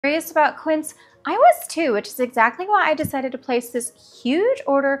Curious about Quince? I was too, which is exactly why I decided to place this huge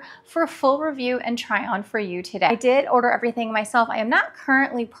order for a full review and try on for you today. I did order everything myself. I am not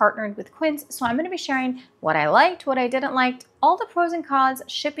currently partnered with Quince, so I'm going to be sharing what I liked, what I didn't like, all the pros and cons,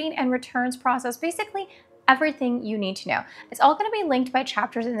 shipping and returns process, basically everything you need to know. It's all going to be linked by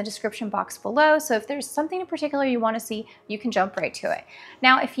chapters in the description box below, so if there's something in particular you want to see, you can jump right to it.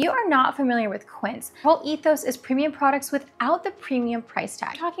 Now, if you are not familiar with Quince, the whole ethos is premium products without the premium price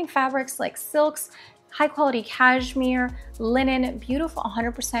tag. We're talking fabrics like silks, high quality cashmere, linen, beautiful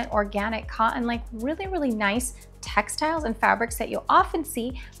 100% organic cotton, like really nice textiles and fabrics that you'll often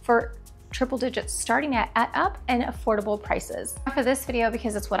see for triple digits starting at up and affordable prices. For this video,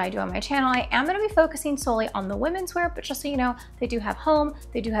 because it's what I do on my channel, I am going to be focusing solely on the women's wear, but just so you know, they do have home,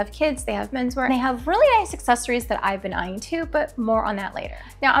 they do have kids, they have menswear, and they have really nice accessories that I've been eyeing too, but more on that later.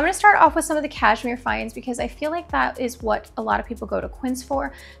 Now, I'm going to start off with some of the cashmere finds because I feel like that is what a lot of people go to Quince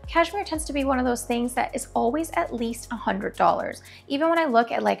for. Cashmere tends to be one of those things that is always at least $100. Even when I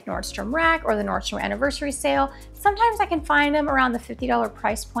look at like Nordstrom Rack or the Nordstrom Anniversary Sale, sometimes I can find them around the $50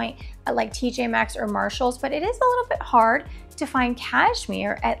 price point at like TJ Maxx or Marshalls, but it is a little bit hard to find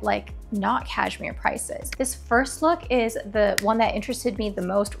cashmere at like not cashmere prices. This first look is the one that interested me the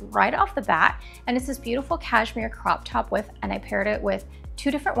most right off the bat, and it's this beautiful cashmere crop top and I paired it with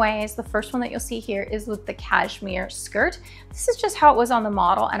two different ways. The first one that you'll see here is with the cashmere skirt. This is just how it was on the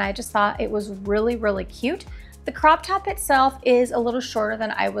model, and I just thought it was really cute. The crop top itself is a little shorter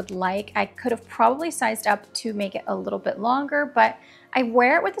than I would like. I could have probably sized up to make it a little bit longer, but I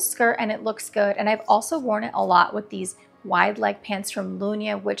wear it with a skirt and it looks good. And I've also worn it a lot with these wide leg pants from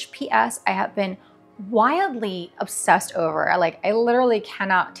Lunya, which PS, I have been wildly obsessed over. I literally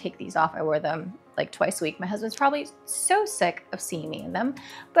cannot take these off. I wear them like twice a week. My husband's probably so sick of seeing me in them.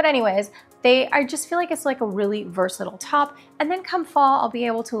 But anyways, I just feel like it's like a really versatile top. And then come fall, I'll be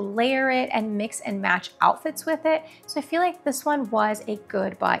able to layer it and mix and match outfits with it. So I feel like this one was a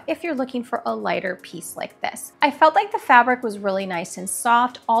good buy if you're looking for a lighter piece like this. I felt like the fabric was really nice and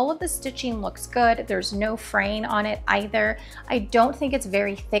soft. All of the stitching looks good. There's no fraying on it either. I don't think it's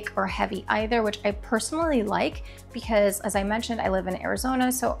very thick or heavy either, which I personally like because, as I mentioned, I live in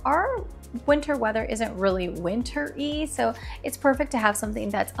Arizona, so our winter weather isn't really winter-y, so it's perfect to have something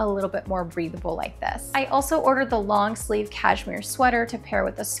that's a little bit more breathable like this. I also ordered the long sleeve cashmere sweater to pair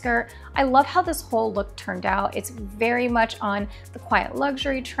with the skirt. I love how this whole look turned out. It's very much on the quiet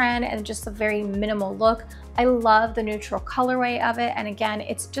luxury trend and just a very minimal look. I love the neutral colorway of it, and again,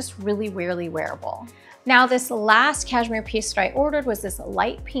 it's just really wearable. Now, this last cashmere piece that I ordered was this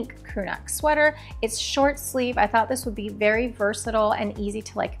light pink crew neck sweater. It's short sleeve. I thought this would be very versatile and easy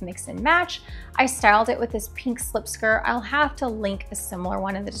to like mix and match. I styled it with this pink slip skirt. I'll have to link a similar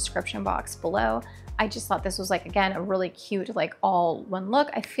one in the description box below. I just thought this was like, again, a really cute, like all one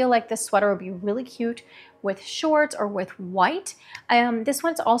look. I feel like this sweater would be really cute with shorts or with white. This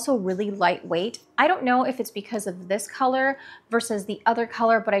one's also really lightweight. I don't know if it's because of this color versus the other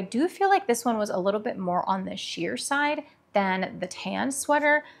color, but I do feel like this one was a little bit more on the sheer side than the tan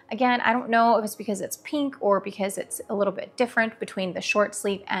sweater. Again, I don't know if it's because it's pink or because it's a little bit different between the short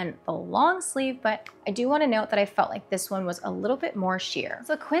sleeve and the long sleeve, but I do want to note that I felt like this one was a little bit more sheer.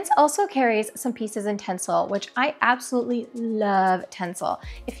 So Quince also carries some pieces in Tencel, which I absolutely love Tencel.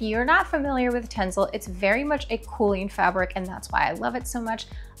 If you're not familiar with Tencel, it's very much a cooling fabric, and that's why I love it so much.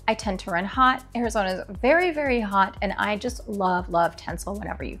 I tend to run hot. Arizona is very hot, and I just love Tencel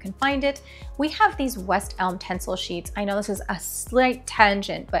whenever you can find it. We have these West Elm Tencel sheets. I know this is a slight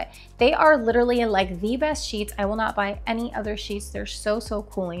tangent, but they are literally like the best sheets. I will not buy any other sheets. They're so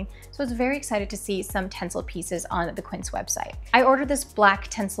cooling. So I was very excited to see some Tencel pieces on the Quince website. I ordered this black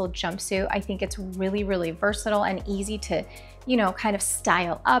Tencel jumpsuit. I think it's really versatile and easy to, you know, kind of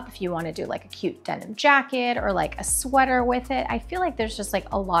style up if you want to do like a cute denim jacket or like a sweater with it. I feel like there's just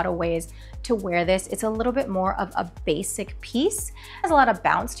like a lot of ways to wear this. It's a little bit more of a basic piece. It has a lot of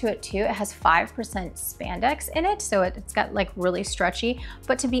bounce to it too. It has 5% spandex in it, so it's got like really stretchy.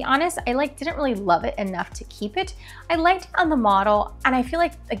 But to be honest, I didn't really love it enough to keep it. I liked it on the model, and I feel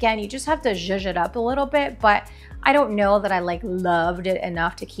like, again, you just have to zhuzh it up a little bit, but I don't know that I loved it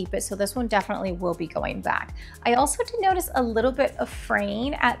enough to keep it, so this one definitely will be going back. I also did notice a little bit of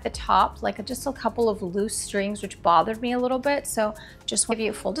fraying at the top, like just a couple of loose strings, which bothered me a little bit, so just want to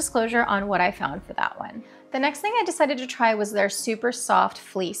give you full disclosure on what I found for that one. The next thing I decided to try was their Supersoft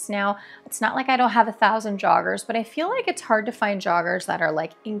Fleece. Now, it's not like I don't have 1,000 joggers, but I feel like it's hard to find joggers that are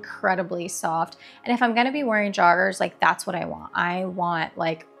like incredibly soft, and if I'm gonna be wearing joggers, like that's what I want. I want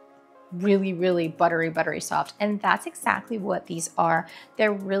like really buttery soft, and that's exactly what these are.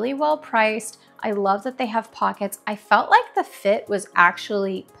 They're really well priced. I love that they have pockets. I felt like the fit was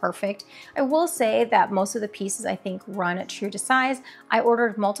actually perfect. I will say that most of the pieces I think run true to size. I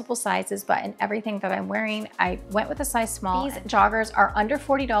ordered multiple sizes, but in everything that I'm wearing, I went with a size small. These joggers are under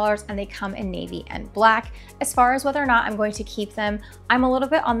 $40 and they come in navy and black. As far as whether or not I'm going to keep them, I'm a little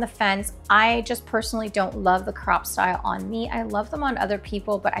bit on the fence. I just personally don't love the crop style on me. I love them on other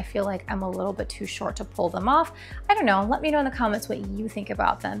people, but I feel like I'm a little bit too short to pull them off. I don't know, let me know in the comments what you think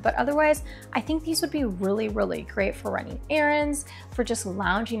about them. But otherwise, I think these would be really, really great for running errands, for just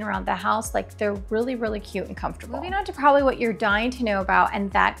lounging around the house. Like they're really, really cute and comfortable. Moving on to probably what you're dying to know about,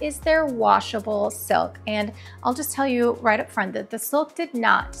 and that is their washable silk. And I'll just tell you right up front that the silk did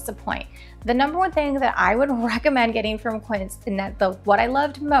not disappoint. The number one thing that I would recommend getting from Quince, and what I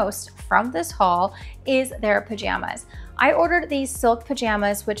loved most from this haul, is their pajamas. I ordered these silk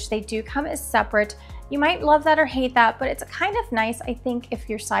pajamas, which they do come as separate. You might love that or hate that, but it's kind of nice, I think, if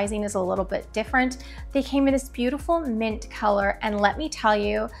your sizing is a little bit different. They came in this beautiful mint color, and let me tell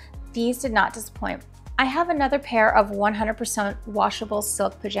you, these did not disappoint. I have another pair of 100% washable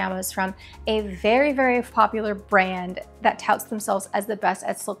silk pajamas from a very, very popular brand that touts themselves as the best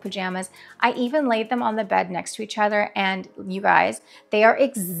at silk pajamas. I even laid them on the bed next to each other, and you guys, they are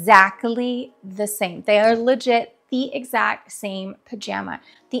exactly the same. They are legit the exact same pajama.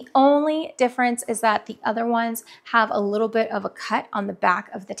 The only difference is that the other ones have a little bit of a cut on the back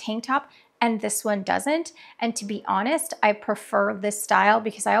of the tank top, and this one doesn't. And to be honest, I prefer this style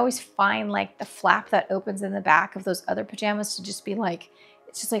because I always find like the flap that opens in the back of those other pajamas to just be like,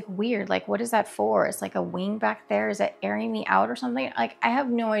 it's just like weird. Like, what is that for? It's like a wing back there. Is it airing me out or something? Like, I have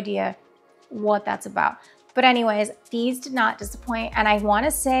no idea what that's about. But anyways, these did not disappoint. And I wanna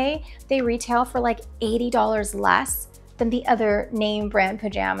say they retail for like $80 less than the other name brand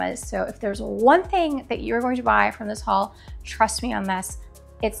pajamas. So if there's one thing that you're going to buy from this haul, trust me on this,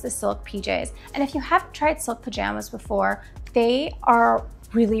 it's the silk PJs. And if you haven't tried silk pajamas before, they are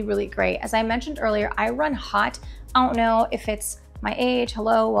really, really great. As I mentioned earlier, I run hot. I don't know if it's my age.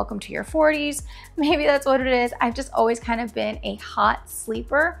 Hello, welcome to your 40s. Maybe that's what it is. I've just always kind of been a hot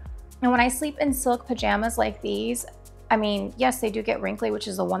sleeper. And when I sleep in silk pajamas like these, I mean, yes, they do get wrinkly, which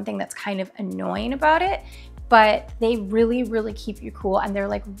is the one thing that's kind of annoying about it, but they really, really keep you cool, and they're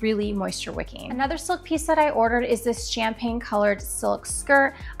like really moisture wicking. Another silk piece that I ordered is this champagne colored silk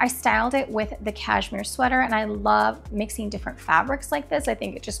skirt. I styled it with the cashmere sweater, and I love mixing different fabrics like this. I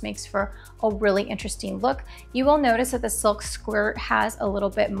think it just makes for a really interesting look. You will notice that the silk skirt has a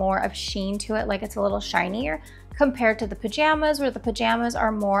little bit more of sheen to it, like it's a little shinier compared to the pajamas, where the pajamas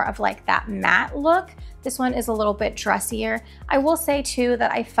are more of like that matte look. This one is a little bit dressier. I will say too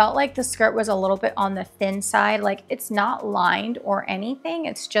that I felt like the skirt was a little bit on the thin side. Like it's not lined or anything.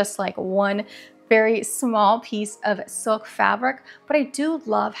 It's just like one very small piece of silk fabric, but I do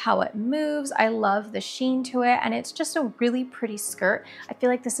love how it moves. I love the sheen to it, and it's just a really pretty skirt. I feel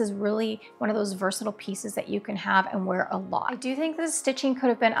like this is really one of those versatile pieces that you can have and wear a lot. I do think the stitching could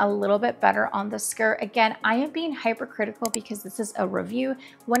have been a little bit better on the skirt. Again, I am being hypercritical because this is a review.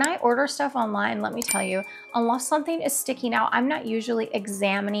 When I order stuff online, let me tell you, unless something is sticking out, I'm not usually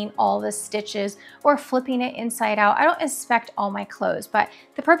examining all the stitches or flipping it inside out. I don't inspect all my clothes, but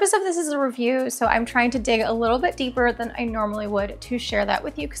the purpose of this is a review, so I'm trying to dig a little bit deeper than I normally would to share that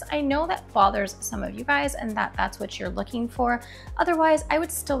with you, because I know that bothers some of you guys and that's what you're looking for. Otherwise, I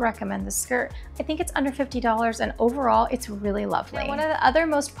would still recommend the skirt. I think it's under $50, and overall, it's really lovely. Now, one of the other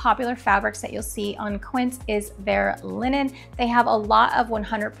most popular fabrics that you'll see on Quince is their linen. They have a lot of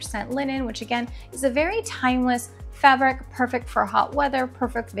 100% linen, which again is a very timeless fabric, perfect for hot weather,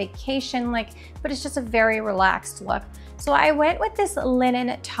 perfect vacation, but it's just a very relaxed look. So I went with this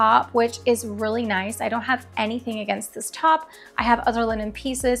linen top, which is really nice. I don't have anything against this top. I have other linen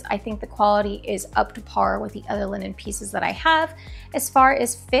pieces. I think the quality is up to par with the other linen pieces that I have. As far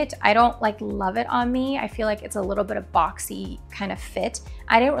as fit, I don't love it on me. I feel like it's a little bit of boxy kind of fit.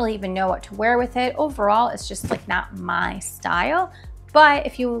 I didn't really even know what to wear with it. Overall, it's just not my style. But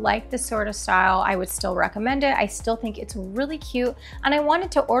if you like this sort of style, I would still recommend it. I still think it's really cute, and I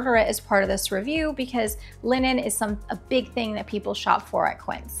wanted to order it as part of this review because linen is a big thing that people shop for at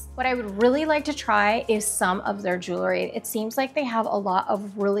Quince. What I would really like to try is some of their jewelry. It seems like they have a lot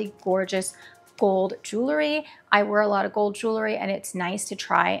of really gorgeous gold jewelry. I wear a lot of gold jewelry, and it's nice to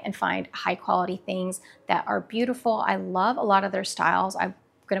try and find high quality things that are beautiful. I love a lot of their styles. I'm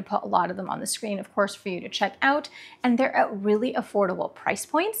going to put a lot of them on the screen, of course, for you to check out, and they're at really affordable price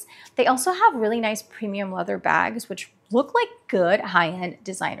points. They also have really nice premium leather bags, which look like good high-end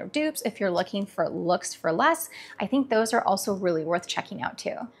designer dupes if you're looking for looks for less. I think those are also really worth checking out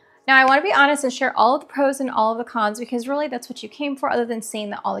too. Now, I want to be honest and share all of the pros and all of the cons because really that's what you came for other than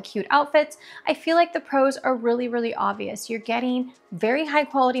seeing all the cute outfits. I feel like the pros are really, really obvious. You're getting very high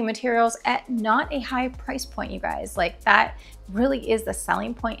quality materials at not a high price point, you guys. Like that really is the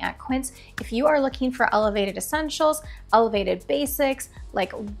selling point at Quince. If you are looking for elevated essentials, elevated basics,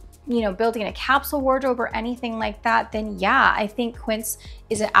 like building a capsule wardrobe or anything like that, then yeah, I think Quince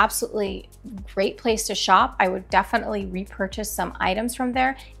is an absolutely great place to shop. I would definitely repurchase some items from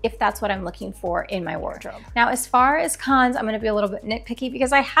there if that's what I'm looking for in my wardrobe. Now, as far as cons, I'm gonna be a little bit nitpicky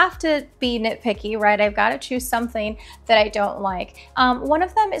because I have to be nitpicky, right? I've got to choose something that I don't like. One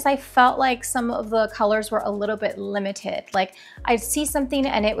of them is I felt like some of the colors were a little bit limited. Like I'd see something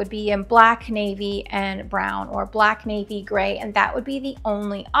and it would be in black, navy, and brown, or black, navy, gray, and that would be the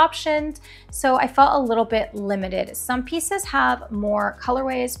only options. So I felt a little bit limited. Some pieces have more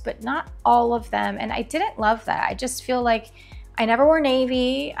colorways, but not all of them. And I didn't love that. I just feel like I never wore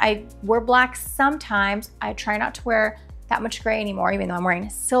navy. I wear black sometimes. I try not to wear that much gray anymore, even though I'm wearing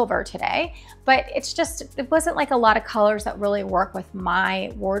silver today. But it's just, it wasn't like a lot of colors that really work with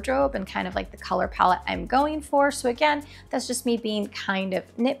my wardrobe and kind of like the color palette I'm going for. So again, that's just me being kind of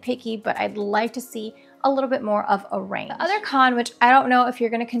nitpicky, but I'd like to see a little bit more of a range. The other con, which I don't know if you're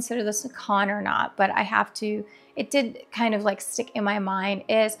gonna consider this a con or not, but I have to, it did kind of like stick in my mind,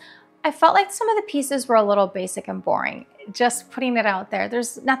 is I felt like some of the pieces were a little basic and boring. Just putting it out there.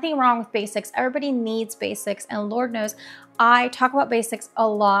 There's nothing wrong with basics. Everybody needs basics, and Lord knows I talk about basics a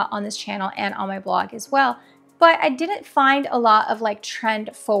lot on this channel and on my blog as well. But I didn't find a lot of like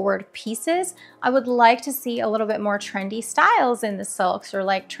trend forward pieces. I would like to see a little bit more trendy styles in the silks, or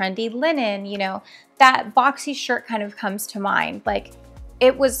like trendy linen, that boxy shirt kind of comes to mind. Like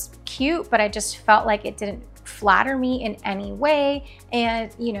it was cute, but I just felt like it didn't flatter me in any way.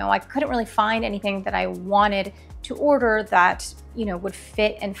 And, I couldn't really find anything that I wanted to order that, would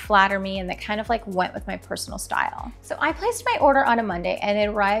fit and flatter me and that kind of like went with my personal style. So I placed my order on a Monday and it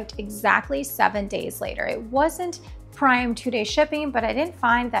arrived exactly 7 days later. It wasn't prime 2-day shipping, but I didn't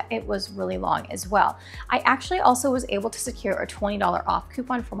find that it was really long as well. I actually also was able to secure a $20 off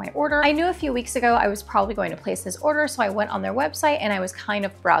coupon for my order. I knew a few weeks ago I was probably going to place this order, so I went on their website and I was kind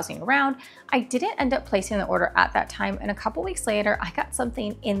of browsing around. I didn't end up placing the order at that time, and a couple weeks later, I got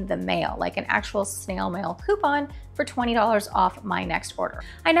something in the mail, like an actual snail mail coupon for $20 off my next order.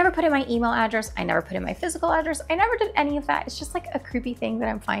 I never put in my email address, I never put in my physical address, I never did any of that. It's just like a creepy thing that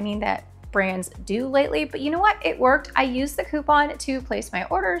I'm finding that brands do lately, but you know what? It worked. I used the coupon to place my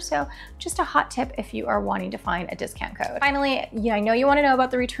order, so just a hot tip if you are wanting to find a discount code. Finally, I know you want to know about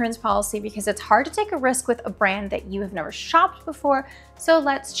the returns policy because it's hard to take a risk with a brand that you have never shopped before, so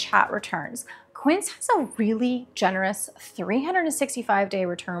let's chat returns. Quince has a really generous 365-day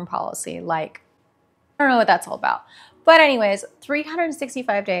return policy. Like, I don't know what that's all about. But anyways,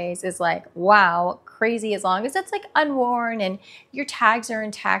 365 days is like, wow, crazy, as long as it's like unworn and your tags are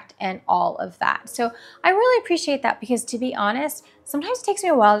intact and all of that. So I really appreciate that because, to be honest, sometimes it takes me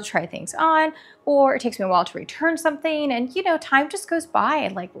a while to try things on, or it takes me a while to return something, and time just goes by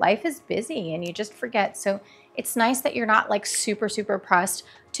and like life is busy and you just forget. So it's nice that you're not like super pressed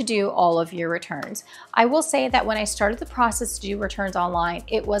to do all of your returns. I will say that when I started the process to do returns online,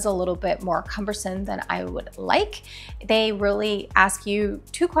 it was a little bit more cumbersome than I would like. They really ask you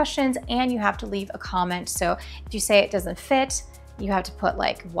 2 questions and you have to leave a comment. So if you say it doesn't fit, you have to put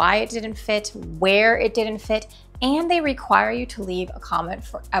like why it didn't fit, where it didn't fit, and they require you to leave a comment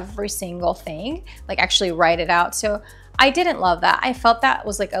for every single thing, like actually write it out. So I didn't love that. I felt that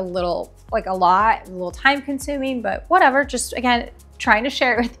was like a little time consuming, but whatever, just again, trying to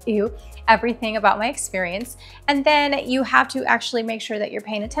share with you everything about my experience. And then you have to actually make sure that you're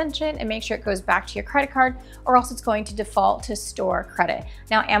paying attention and make sure it goes back to your credit card, or else it's going to default to store credit.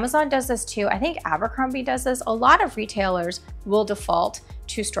 Now, Amazon does this too. I think Abercrombie does this. A lot of retailers will default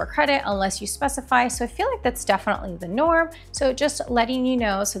to store credit unless you specify. So I feel like that's definitely the norm. So just letting you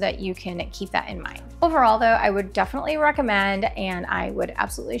know so that you can keep that in mind. Overall though, I would definitely recommend, and I would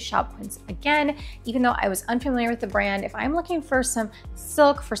absolutely shop Quince again, even though I was unfamiliar with the brand. If I'm looking for some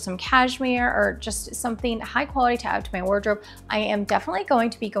silk, for some cashmere, or just something high quality to add to my wardrobe, I am definitely going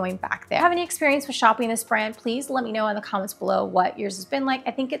to be going back there. If you have any experience with shopping this brand, please let me know in the comments below what yours has been like.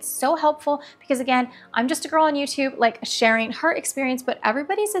 I think it's so helpful because, again, I'm just a girl on YouTube like sharing her experience, but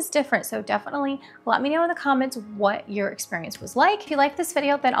everybody's is different. So definitely let me know in the comments what your experience was like. If you like this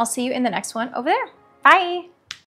video, then I'll see you in the next one over there. Bye.